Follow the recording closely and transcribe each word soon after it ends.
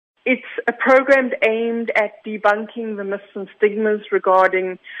It's a program aimed at debunking the myths and stigmas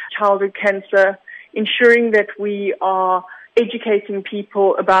regarding childhood cancer, ensuring that we are educating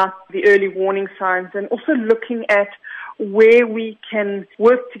people about the early warning signs, and also looking at where we can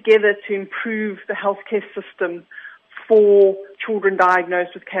work together to improve the healthcare system for children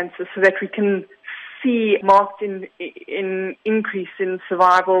diagnosed with cancer so that we can see marked increase in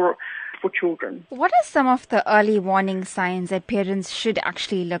survival for children. What are some of the early warning signs that parents should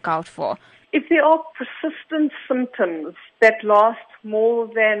actually look out for? If there are persistent symptoms that last more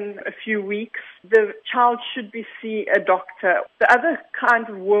than a few weeks, the child should see a doctor. The other kind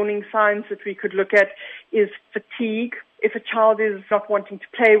of warning signs that we could look at is fatigue. If a child is not wanting to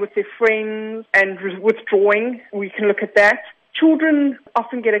play with their friends and withdrawing, we can look at that. Children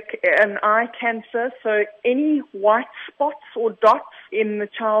often get an eye cancer, so any white spots or dots in the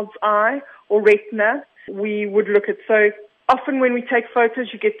child's eye or retina, we would look at. So often when we take photos,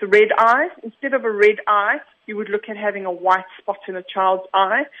 you get the red eye. Instead of a red eye, you would look at having a white spot in a child's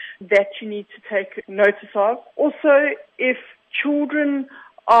eye that you need to take notice of. Also, if children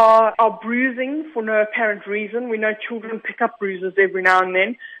are bruising for no apparent reason, we know children pick up bruises every now and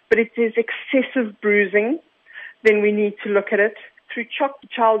then, but if there's excessive bruising, then we need to look at it. Through CHOC,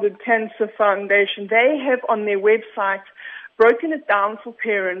 Childhood Cancer Foundation, they have on their website broken it down for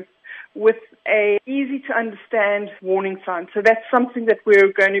parents with a easy-to-understand warning sign. So that's something that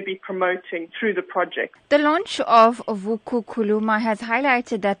we're going to be promoting through the project. The launch of Vuka Khuluma has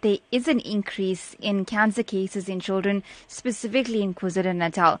highlighted that there is an increase in cancer cases in children, specifically in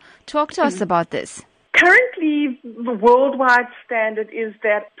KwaZulu-Natal. Talk to us about this. Currently, the worldwide standard is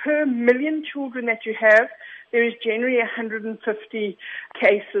that per million children that you have, there is generally 150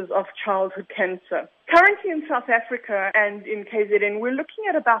 cases of childhood cancer. Currently in South Africa and in KZN, we're looking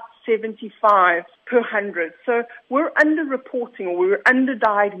at about 75 per 100. So we're under-reporting or we're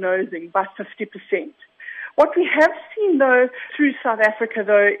under-diagnosing by 50%. What we have seen, though, through South Africa,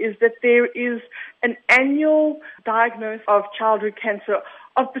 though, is that there is an annual diagnosis of childhood cancer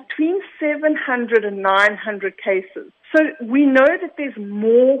of between 700 and 900 cases. So we know that there's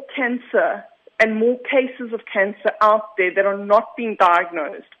more cancer and more cases of cancer out there that are not being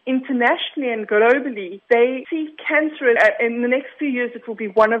diagnosed. Internationally and globally, they see cancer in the next few years. It will be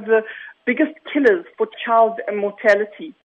one of the biggest killers for child mortality.